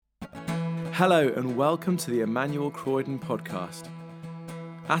Hello and welcome to the Emmanuel Croydon podcast.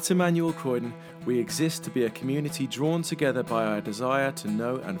 At Emmanuel Croydon, we exist to be a community drawn together by our desire to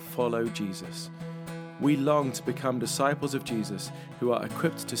know and follow Jesus. We long to become disciples of Jesus who are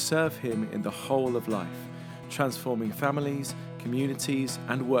equipped to serve him in the whole of life, transforming families, communities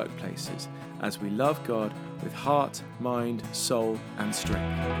and workplaces as we love God with heart, mind, soul and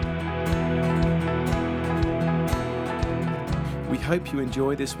strength. We hope you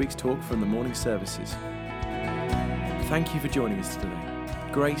enjoy this week's talk from the morning services. Thank you for joining us today.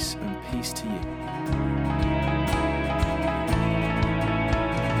 Grace and peace to you.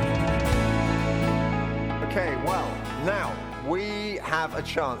 Okay, well, now we have a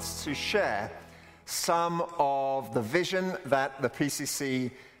chance to share some of the vision that the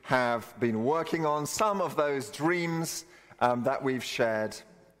PCC have been working on, some of those dreams that we've shared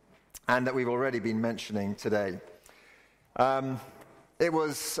and that we've already been mentioning today. It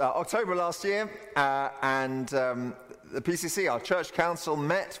was October last year, and the PCC, our church council,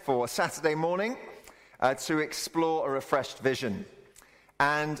 met for Saturday morning to explore a refreshed vision.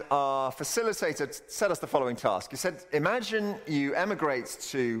 And our facilitator set us the following task. He said, imagine you emigrate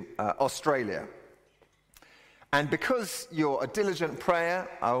to Australia. And because you're a diligent prayer,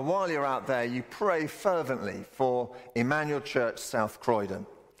 while you're out there, you pray fervently for Emmanuel Church South Croydon.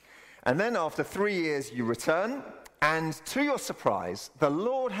 And then after 3 years, you return. And to your surprise, the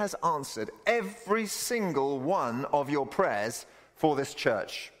Lord has answered every single one of your prayers for this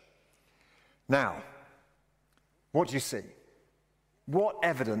church. Now, what do you see? What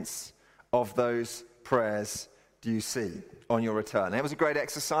evidence of those prayers do you see on your return? It was a great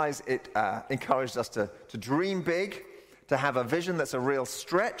exercise. It encouraged us to dream big, to have a vision that's a real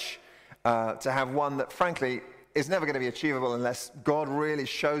stretch, to have one that, frankly, is never going to be achievable unless God really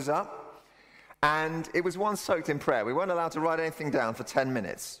shows up. And it was one soaked in prayer. We weren't allowed to write anything down for 10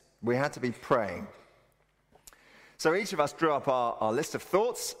 minutes. We had to be praying. So each of us drew up our list of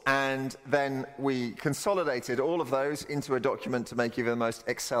thoughts, and then we consolidated all of those into a document to make you the most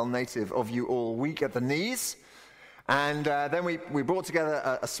Excel native of you all weak at the knees. And then we brought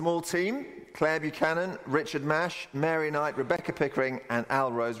together a small team: Claire Buchanan, Richard Mash, Mary Knight, Rebecca Pickering, and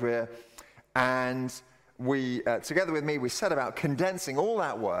Al Roserear. And we, together with me, we set about condensing all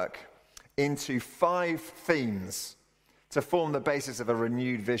that work into 5 themes to form the basis of a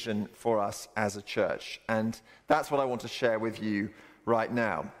renewed vision for us as a church. And that's what I want to share with you right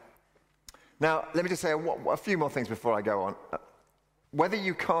now. Now, let me just say a few more things before I go on. Whether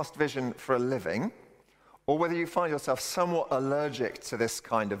you cast vision for a living, or whether you find yourself somewhat allergic to this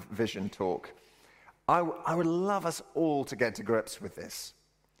kind of vision talk, I would love us all to get to grips with this,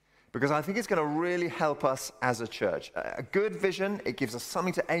 because I think it's going to really help us as a church. A good vision, it gives us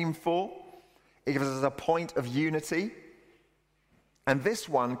something to aim for. It gives us a point of unity. And this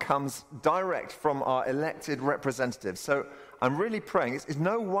one comes direct from our elected representatives. So I'm really praying, it's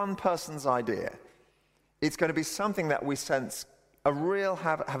no one person's idea. It's going to be something that we sense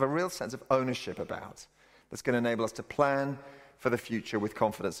have a real sense of ownership about, that's going to enable us to plan for the future with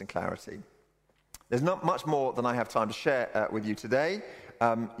confidence and clarity. There's not much more than I have time to share with you today.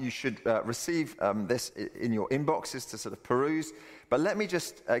 You should receive this in your inboxes to sort of peruse. But let me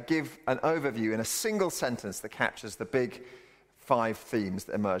just give an overview in a single sentence that captures the big 5 themes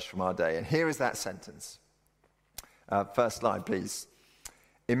that emerged from our day. And here is that sentence. First slide, please.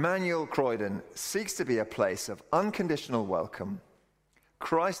 Emmanuel Croydon seeks to be a place of unconditional welcome,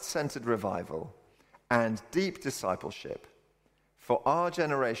 Christ-centered revival, and deep discipleship for our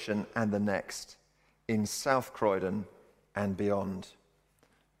generation and the next in South Croydon and beyond.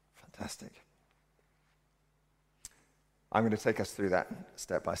 Fantastic. I'm going to take us through that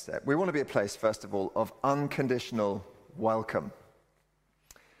step by step. We want to be a place, first of all, of unconditional welcome.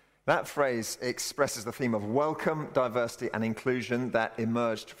 That phrase expresses the theme of welcome, diversity, and inclusion that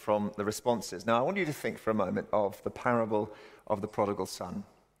emerged from the responses. Now, I want you to think for a moment of the parable of the prodigal son.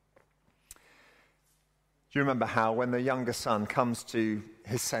 Do you remember how when the younger son comes to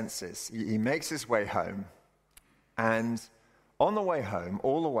his senses, he makes his way home, and on the way home,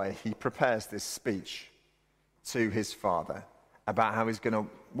 all the way, he prepares this speech to his father about how he's going to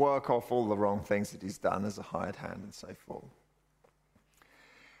work off all the wrong things that he's done as a hired hand and so forth.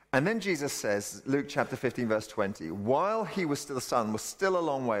 And then Jesus says, Luke chapter 15, verse 20, while the son was still a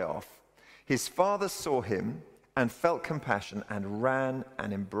long way off, his father saw him and felt compassion and ran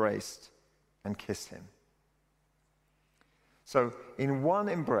and embraced and kissed him. So in one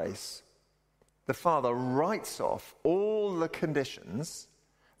embrace, the father writes off all the conditions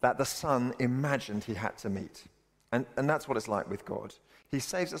that the son imagined he had to meet. And that's what it's like with God. He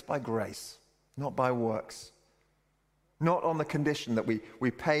saves us by grace, not by works. not on the condition that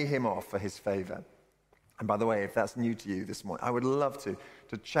we pay him off for his favor. And by the way, if that's new to you this morning, I would love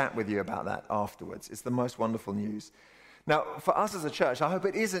to chat with you about that afterwards. It's the most wonderful news. Now, for us as a church, I hope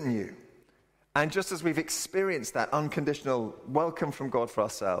it isn't new. And just as we've experienced that unconditional welcome from God for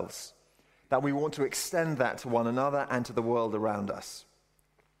ourselves, that we want to extend that to one another and to the world around us.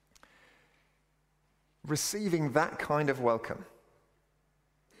 Receiving that kind of welcome,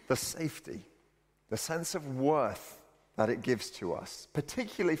 the safety, the sense of worth that it gives to us,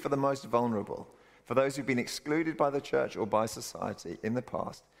 particularly for the most vulnerable, for those who've been excluded by the church or by society in the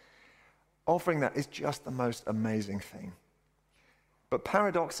past, offering that is just the most amazing thing. But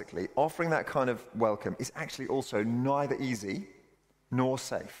paradoxically, offering that kind of welcome is actually also neither easy nor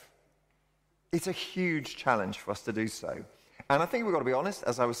safe. It's a huge challenge for us to do so. And I think we've got to be honest,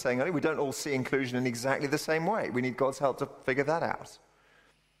 as I was saying earlier, we don't all see inclusion in exactly the same way. We need God's help to figure that out.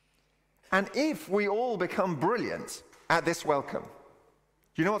 And if we all become brilliant at this welcome,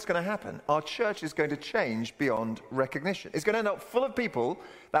 you know what's going to happen? Our church is going to change beyond recognition. It's going to end up full of people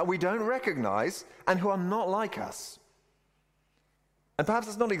that we don't recognize and who are not like us. And perhaps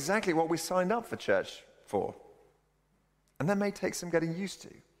it's not exactly what we signed up for church for. And that may take some getting used to.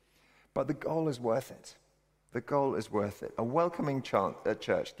 But the goal is worth it. The goal is worth it. A welcoming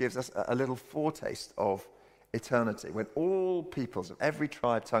church gives us a little foretaste of eternity, when all peoples of every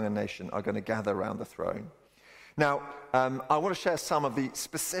tribe, tongue, and nation are going to gather around the throne. Now, I want to share some of the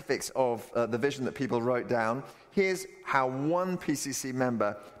specifics of the vision that people wrote down. Here's how one PCC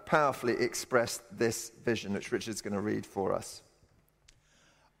member powerfully expressed this vision, which Richard's going to read for us.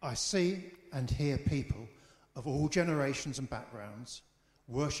 I see and hear people of all generations and backgrounds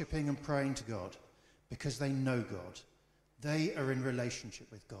worshipping and praying to God because they know God. They are in relationship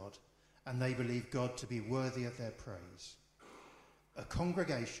with God, and they believe God to be worthy of their praise. A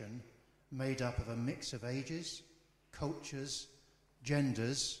congregation made up of a mix of ages, cultures,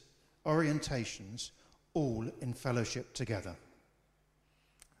 genders, orientations, all in fellowship together.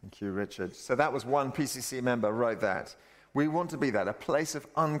 Thank you, Richard. So that was one PCC member wrote that. We want to be that, a place of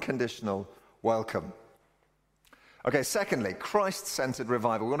unconditional welcome. Okay, secondly, Christ-centered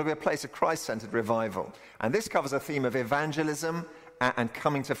revival. We want to be a place of Christ-centered revival. And this covers a theme of evangelism and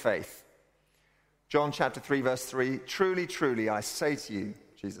coming to faith. John chapter 3, verse 3, truly, truly, I say to you,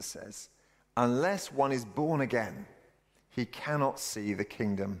 Jesus says, unless one is born again, he cannot see the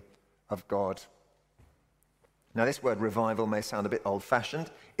kingdom of God. Now, this word revival may sound a bit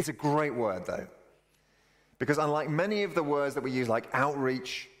old-fashioned. It's a great word, though, because unlike many of the words that we use, like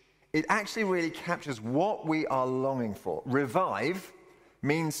outreach, it actually really captures what we are longing for. Revive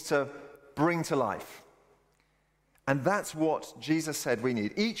means to bring to life. And that's what Jesus said we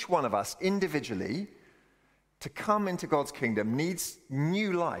need. Each one of us individually, to come into God's kingdom, needs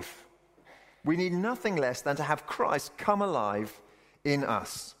new life. We need nothing less than to have Christ come alive in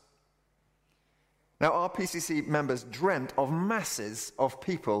us. Now, our PCC members dreamt of masses of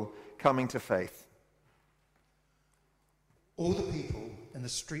people coming to faith. All the people in the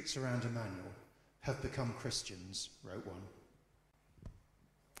streets around Emmanuel have become Christians, wrote one.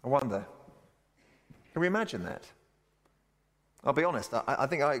 I wonder, can we imagine that? I'll be honest, I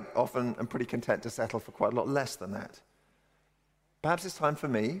think I often am pretty content to settle for quite a lot less than that. Perhaps it's time for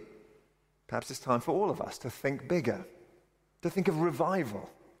me, perhaps it's time for all of us to think bigger, to think of revival.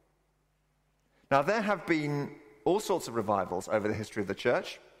 Now, there have been all sorts of revivals over the history of the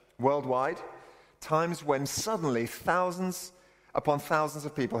church, worldwide, times when suddenly thousands upon thousands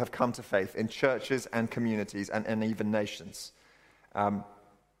of people have come to faith in churches and communities and even nations.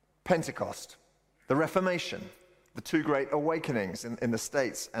 Pentecost, the Reformation, the two great awakenings in the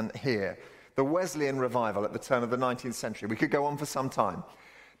States and here, the Wesleyan revival at the turn of the 19th century. We could go on for some time.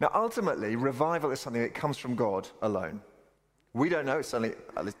 Now, ultimately, revival is something that comes from God alone. We don't know, certainly,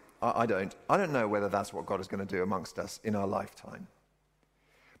 at least I don't know whether that's what God is going to do amongst us in our lifetime.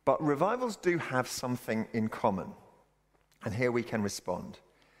 But revivals do have something in common. And here we can respond.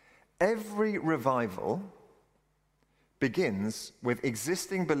 Every revival begins with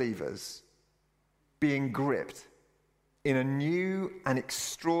existing believers being gripped in a new and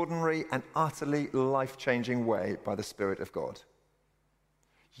extraordinary and utterly life-changing way by the Spirit of God.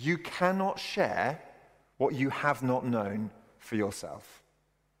 You cannot share what you have not known for yourself.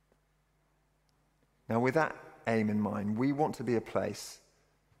 Now, with that aim in mind, we want to be a place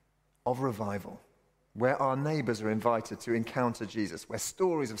of revival, where our neighbors are invited to encounter Jesus, where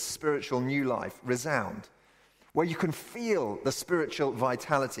stories of spiritual new life resound, where you can feel the spiritual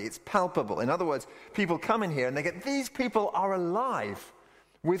vitality. It's palpable. In other words, people come in here and they get, these people are alive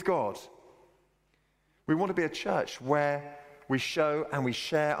with God. We want to be a church where we show and we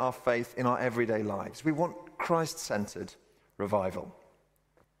share our faith in our everyday lives. We want Christ-centered revival.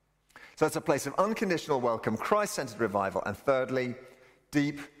 So it's a place of unconditional welcome, Christ-centered revival, and thirdly,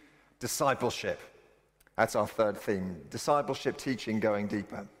 deep discipleship. That's our third theme, discipleship, teaching, going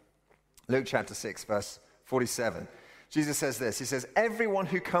deeper. Luke chapter 6, verse 47. Jesus says this, he says, "Everyone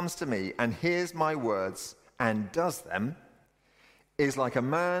who comes to me and hears my words and does them is like a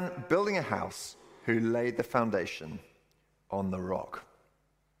man building a house who laid the foundation on the rock."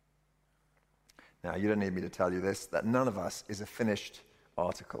 Now, you don't need me to tell you this, that none of us is a finished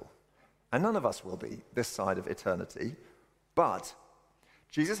article. And none of us will be this side of eternity. But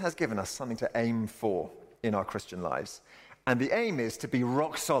Jesus has given us something to aim for in our Christian lives. And the aim is to be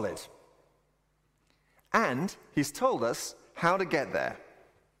rock solid. And he's told us how to get there.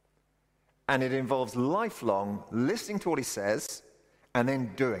 And it involves lifelong listening to what he says and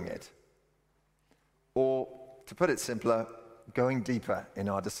then doing it. Or, to put it simpler, going deeper in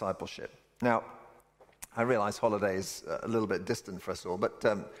our discipleship. Now, I realize holiday is a little bit distant for us all, but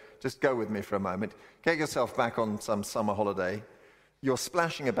just go with me for a moment. Get yourself back on some summer holiday. You're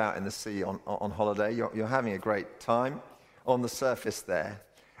splashing about in the sea on holiday. You're having a great time on the surface there.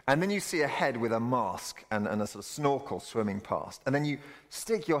 And then you see a head with a mask and a sort of snorkel swimming past. And then you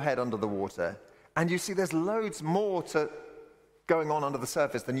stick your head under the water, and you see there's loads more going on under the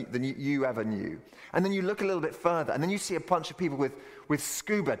surface than you ever knew. And then you look a little bit further, and then you see a bunch of people with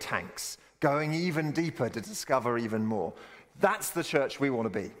scuba tanks going even deeper to discover even more. That's the church we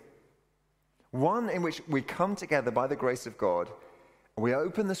want to be. One in which we come together by the grace of God, and we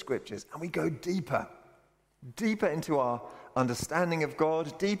open the scriptures, and we go deeper into our understanding of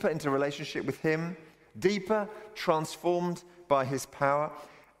God, deeper into relationship with him, deeper, transformed by his power.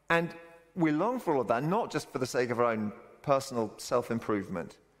 And we long for all of that, not just for the sake of our own personal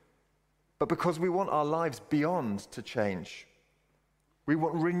self-improvement, but because we want our lives beyond to change. We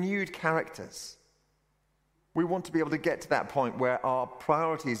want renewed characters. We want to be able to get to that point where our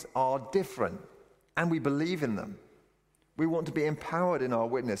priorities are different and we believe in them. We want to be empowered in our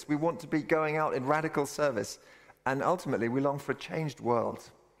witness. We want to be going out in radical service. And ultimately, we long for a changed world.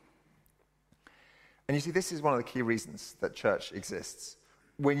 And you see, this is one of the key reasons that church exists.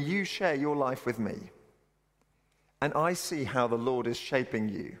 When you share your life with me, and I see how the Lord is shaping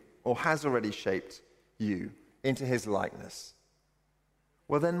you, or has already shaped you, into his likeness,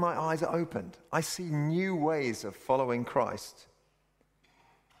 well, then my eyes are opened. I see new ways of following Christ,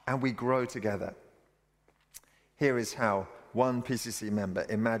 and we grow together. Here is how one PCC member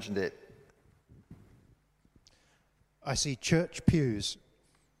imagined it. I see church pews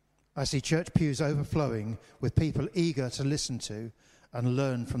overflowing with people eager to listen to and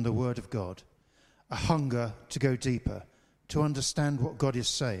learn from the Word of God, a hunger to go deeper, to understand what God is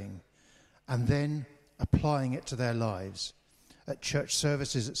saying, and then applying it to their lives, at church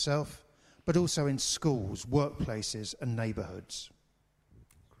services itself, but also in schools, workplaces, and neighborhoods.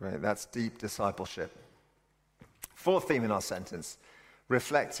 Great, that's deep discipleship. Fourth theme in our sentence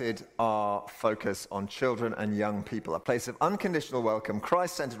reflected our focus on children and young people, a place of unconditional welcome,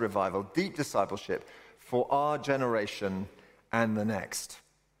 Christ-centered revival, deep discipleship for our generation and the next.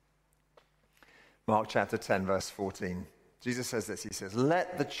 Mark chapter 10, verse 14. Jesus says this, he says,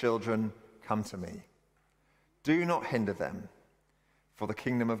 "Let the children come to me. Do not hinder them, for the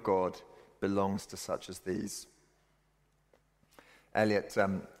kingdom of God belongs to such as these." Elliot,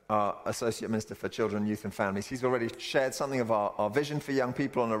 our Associate Minister for Children, Youth and Families, he's already shared something of our vision for young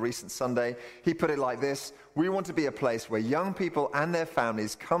people on a recent Sunday. He put it like this: we want to be a place where young people and their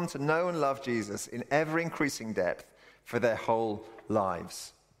families come to know and love Jesus in ever-increasing depth for their whole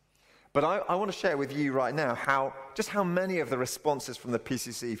lives. But I want to share with you right now how many of the responses from the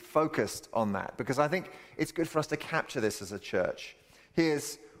PCC focused on that, because I think it's good for us to capture this as a church.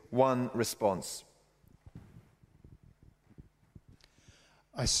 Here's one response.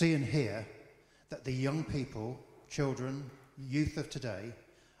 I see and hear that the young people, children, youth of today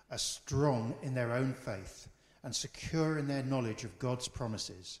are strong in their own faith and secure in their knowledge of God's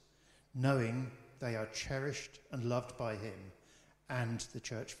promises, knowing they are cherished and loved by him and the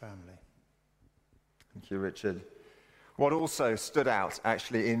church family. Thank you, Richard. What also stood out,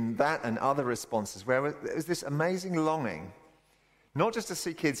 actually, in that and other responses, where there was this amazing longing, not just to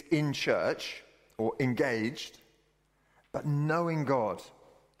see kids in church or engaged, but knowing God,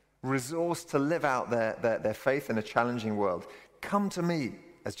 resourced to live out their faith in a challenging world. Come to me,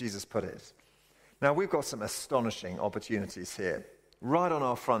 as Jesus put it. Now, we've got some astonishing opportunities here, right on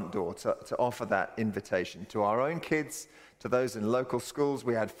our front door, to offer that invitation to our own kids, to those in local schools.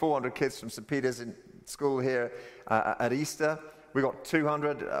 We had 400 kids from St. Peter's in school here at Easter. We got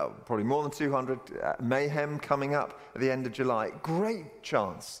 200, probably more than 200, Mayhem coming up at the end of July. Great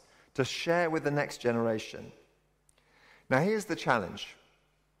chance to share with the next generation. Now, here's the challenge.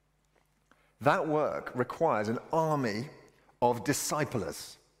 That work requires an army of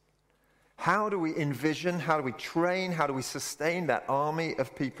disciplers. How do we envision, how do we train, how do we sustain that army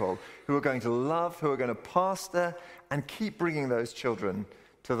of people who are going to love, who are going to pastor, and keep bringing those children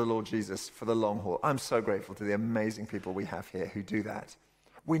to the Lord Jesus for the long haul? I'm so grateful to the amazing people we have here who do that.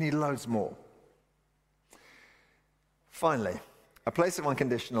 We need loads more. Finally, a place of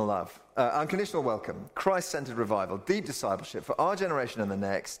unconditional love, unconditional welcome, Christ-centered revival, deep discipleship for our generation and the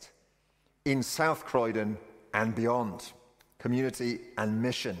next in South Croydon and beyond. Community and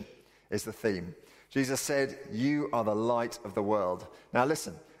mission is the theme. Jesus said, "You are the light of the world." Now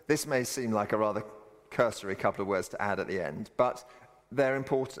listen, this may seem like a rather cursory couple of words to add at the end, but they're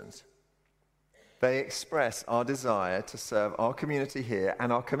important. They express our desire to serve our community here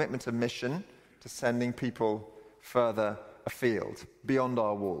and our commitment to mission, to sending people further afield, beyond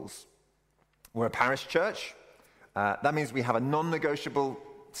our walls. We're a parish church. That means we have a non-negotiable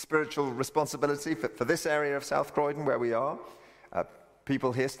spiritual responsibility for this area of South Croydon where we are.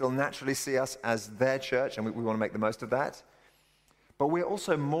 People here still naturally see us as their church, and we want to make the most of that. But we're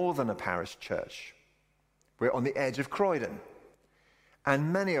also more than a parish church. We're on the edge of Croydon.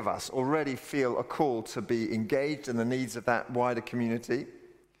 And many of us already feel a call to be engaged in the needs of that wider community.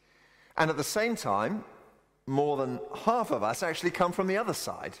 And at the same time, more than half of us actually come from the other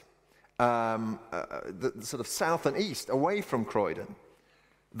side, the sort of south and east, away from Croydon.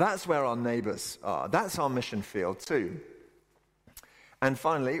 That's where our neighbours are. That's our mission field too. And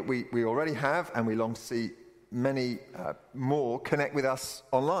finally, we already have, and we long to see many more connect with us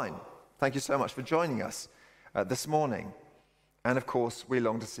online. Thank you so much for joining us this morning. And of course, we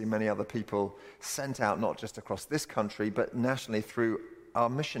long to see many other people sent out, not just across this country, but nationally through our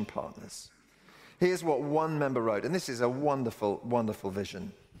mission partners. Here's what one member wrote, and this is a wonderful, wonderful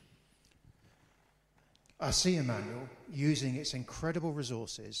vision. I see Emmanuel using its incredible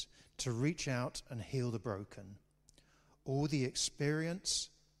resources to reach out and heal the broken. All the experience,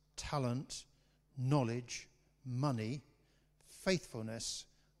 talent, knowledge, money, faithfulness,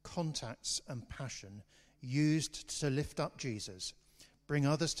 contacts and passion used to lift up Jesus, bring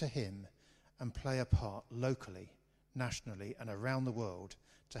others to him, and play a part locally, nationally, and around the world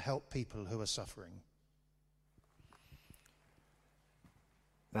to help people who are suffering.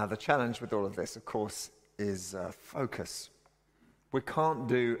 Now, the challenge with all of this, of course, is focus. We can't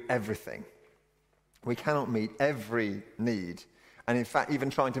do everything. We cannot meet every need. And in fact,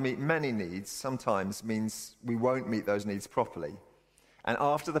 even trying to meet many needs sometimes means we won't meet those needs properly. And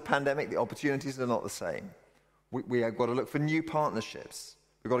after the pandemic, the opportunities are not the same. We have got to look for new partnerships.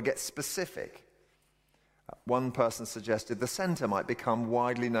 We've got to get specific. One person suggested the centre might become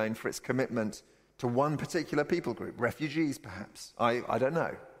widely known for its commitment to one particular people group, refugees perhaps. I don't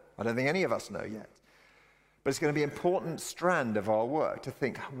know. I don't think any of us know yet. But it's going to be an important strand of our work to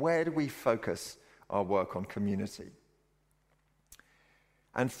think, where do we focus our work on community?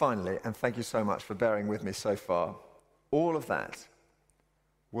 And finally, and thank you so much for bearing with me so far, all of that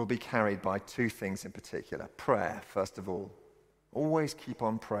will be carried by two things in particular. Prayer, first of all. Always keep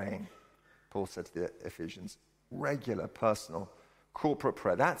on praying, Paul said to the Ephesians. Regular, personal, corporate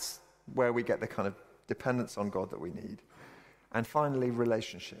prayer. That's where we get the kind of dependence on God that we need. And finally,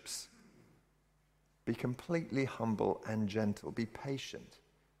 relationships. Be completely humble and gentle. Be patient,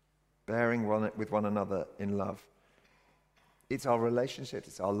 bearing with one another in love. It's our relationships,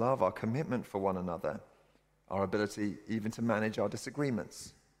 it's our love, our commitment for one another, our ability even to manage our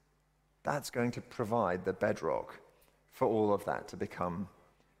disagreements. That's going to provide the bedrock for all of that to become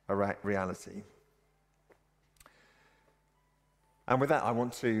a reality. And with that, I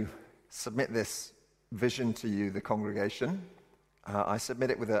want to submit this vision to you, the congregation. I submit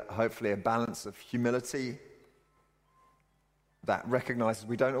it with hopefully a balance of humility that recognizes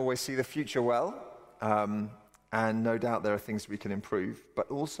we don't always see the future well, and no doubt there are things we can improve, but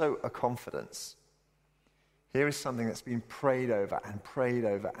also a confidence. Here is something that's been prayed over and prayed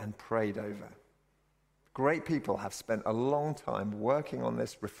over and prayed over. Great people have spent a long time working on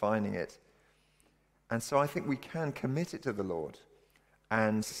this, refining it. And so I think we can commit it to the Lord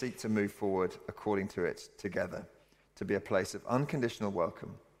and seek to move forward according to it together, to be a place of unconditional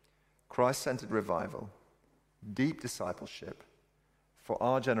welcome, Christ-centered revival, deep discipleship for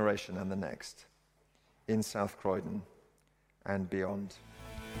our generation and the next in South Croydon and beyond.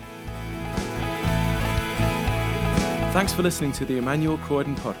 Thanks for listening to the Emmanuel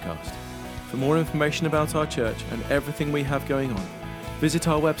Croydon podcast. For more information about our church and everything we have going on, visit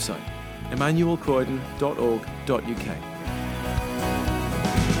our website,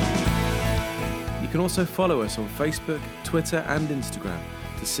 emmanuelcroydon.org.uk. You can also follow us on Facebook, Twitter and Instagram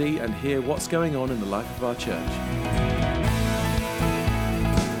to see and hear what's going on in the life of our church.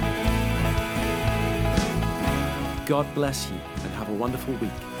 God bless you and have a wonderful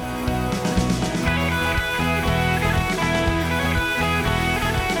week.